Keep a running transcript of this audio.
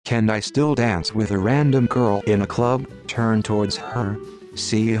Can I still dance with a random girl in a club? Turn towards her.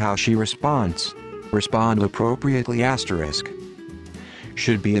 See how she responds. Respond appropriately. Asterisk.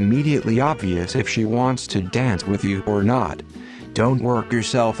 Should be immediately obvious if she wants to dance with you or not. Don't work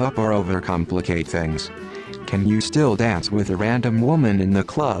yourself up or overcomplicate things. Can you still dance with a random woman in the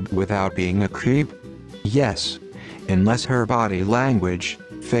club without being a creep? Yes. Unless her body language,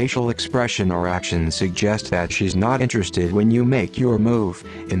 facial expression or action suggest that she's not interested when you make your move.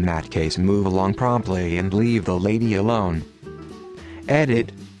 In that case, move along promptly and leave the lady alone.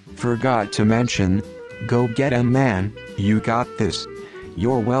 Edit. Forgot to mention. Go get him, man. You got this.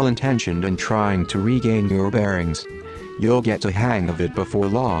 You're well-intentioned and trying to regain your bearings. You'll get the hang of it before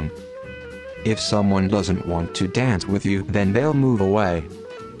long. If someone doesn't want to dance with you, then they'll move away.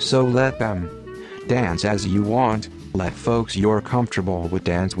 So let them. Dance as you want. Let folks you're comfortable with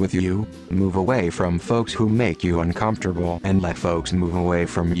dance with you. Move away from folks who make you uncomfortable, and let folks move away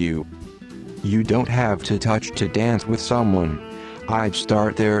from you. You don't have to touch to dance with someone. I'd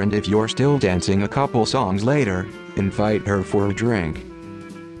start there, and if you're still dancing a couple songs later, invite her for a drink.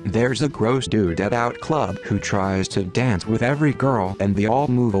 There's a gross dude at Out Club who tries to dance with every girl and they all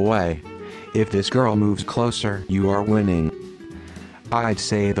move away. If this girl moves closer, you are winning. I'd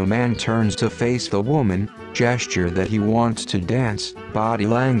say the man turns to face the woman, gesture that he wants to dance, body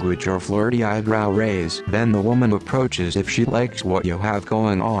language or flirty eyebrow raise. Then the woman approaches if she likes what you have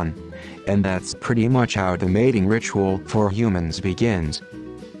going on. And that's pretty much how the mating ritual for humans begins.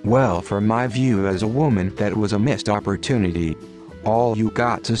 Well, from my view as a woman, that was a missed opportunity. All you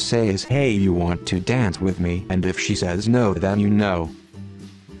got to say is, hey, you want to dance with me? And if she says no, then you know.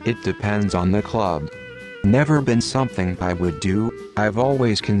 It depends on the club. Never been something I would do. I've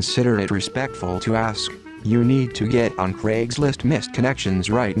always considered it respectful to ask. You need to get on Craigslist Missed Connections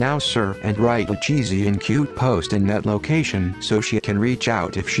right now, sir, and write a cheesy and cute post in that location so she can reach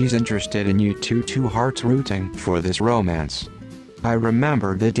out if she's interested in you. Two hearts rooting for this romance. I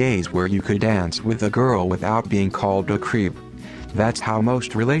remember the days where you could dance with a girl without being called a creep. That's how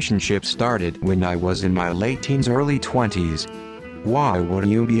most relationships started when I was in my late teens, early 20s. Why would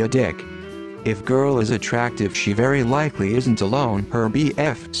you be a dick? If girl is attractive, she very likely isn't alone, her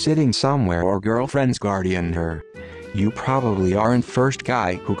BF sitting somewhere or girlfriend's guardian her. You probably aren't first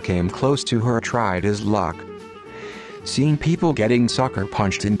guy who came close to her tried his luck. Seen people getting sucker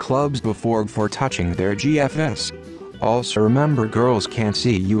punched in clubs before for touching their GFS. Also remember, girls can't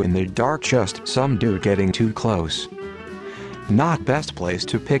see you in the dark, just some dude getting too close. Not best place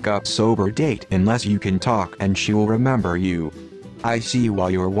to pick up sober date unless you can talk and she will remember you. I see why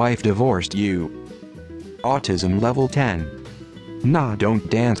your wife divorced you. Autism level 10. Nah, don't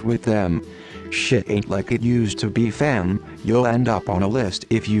dance with them. Shit ain't like it used to be, fam. You'll end up on a list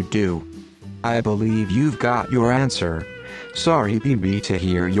if you do. I believe you've got your answer. Sorry BB to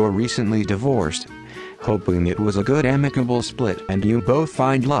hear you're recently divorced. Hoping it was a good amicable split and you both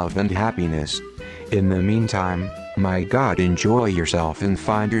find love and happiness. In the meantime, my God, enjoy yourself and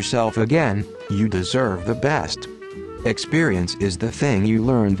find yourself again. You deserve the best. Experience is the thing you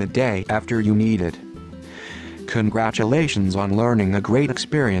learn the day after you need it. Congratulations on learning a great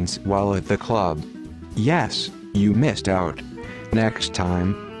experience while at the club. Yes, you missed out. Next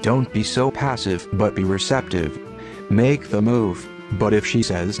time, don't be so passive but be receptive. Make the move, but if she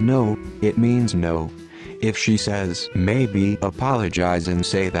says no, it means no. If she says maybe, apologize and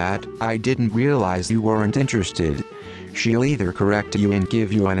say that I didn't realize you weren't interested. She'll either correct you and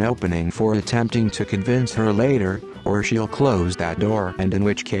give you an opening for attempting to convince her later, or she'll close that door, and in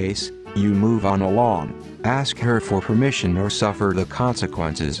which case, you move on along. Ask her for permission or suffer the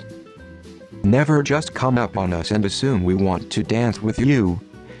consequences. Never just come up on us and assume we want to dance with you.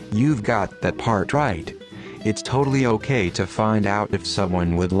 You've got that part right. It's totally okay to find out if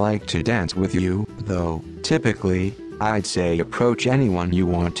someone would like to dance with you, though. Typically, I'd say approach anyone you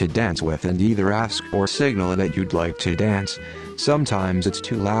want to dance with and either ask or signal that you'd like to dance. Sometimes it's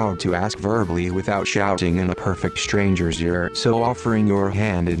too loud to ask verbally without shouting in a perfect stranger's ear, so offering your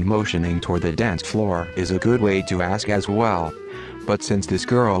hand and motioning toward the dance floor is a good way to ask as well. But since this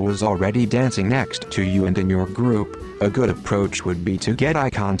girl was already dancing next to you and in your group, a good approach would be to get eye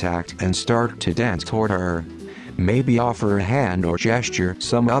contact and start to dance toward her. Maybe offer a hand or gesture,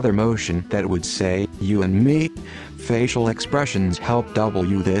 some other motion that would say, you and me. Facial expressions help double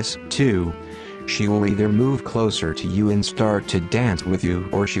you this, too. She will either move closer to you and start to dance with you,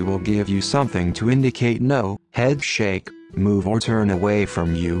 or she will give you something to indicate no, head shake, move or turn away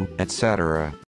from you, etc.